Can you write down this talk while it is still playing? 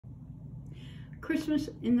Christmas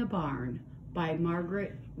in the Barn by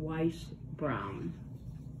Margaret Weiss Brown.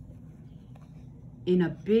 In a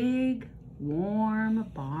big, warm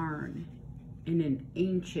barn in an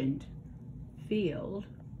ancient field,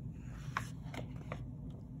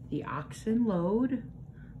 the oxen lowed,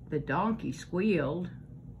 the donkey squealed,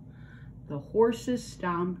 the horses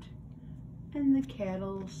stomped, and the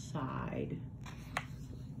cattle sighed.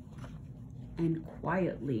 And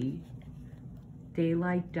quietly,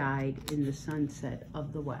 daylight died in the sunset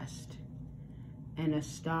of the west, and a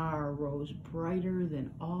star rose brighter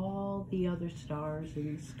than all the other stars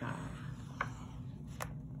in the sky.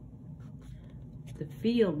 The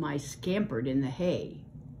field mice scampered in the hay,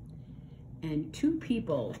 and two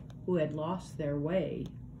people who had lost their way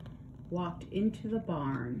walked into the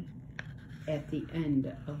barn at the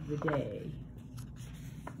end of the day.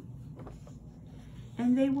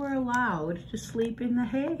 And they were allowed to sleep in the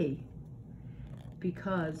hay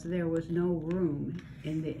because there was no room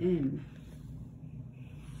in the inn.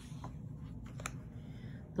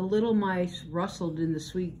 The little mice rustled in the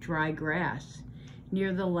sweet dry grass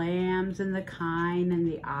near the lambs and the kine and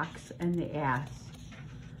the ox and the ass.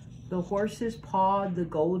 The horses pawed the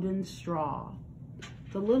golden straw.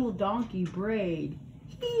 The little donkey brayed,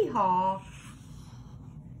 hee-haw.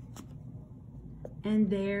 And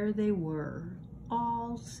there they were,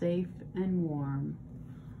 all safe and warm,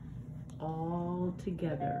 all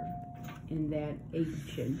together in that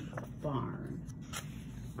ancient barn.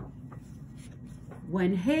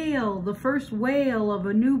 When hail, the first wail of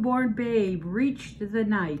a newborn babe, reached the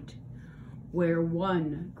night where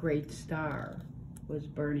one great star was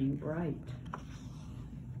burning bright.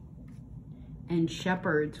 And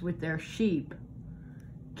shepherds with their sheep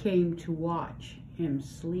came to watch him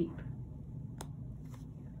sleep.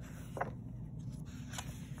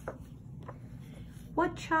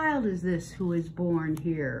 What child is this who is born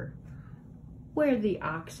here, where the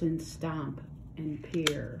oxen stomp and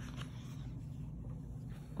peer?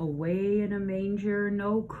 Away in a manger,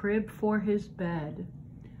 no crib for his bed.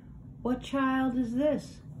 What child is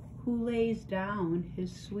this who lays down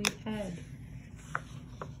his sweet head?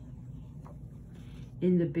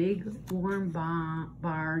 In the big warm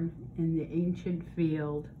barn in the ancient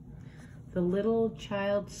field, the little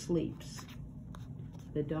child sleeps,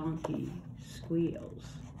 the donkey squeals.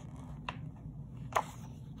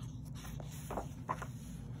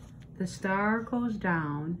 The star goes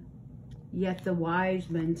down, yet the wise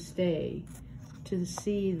men stay to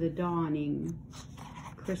see the dawning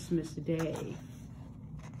Christmas day.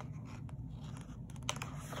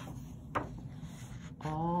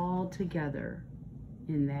 All together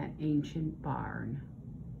in that ancient barn.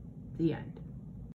 The end.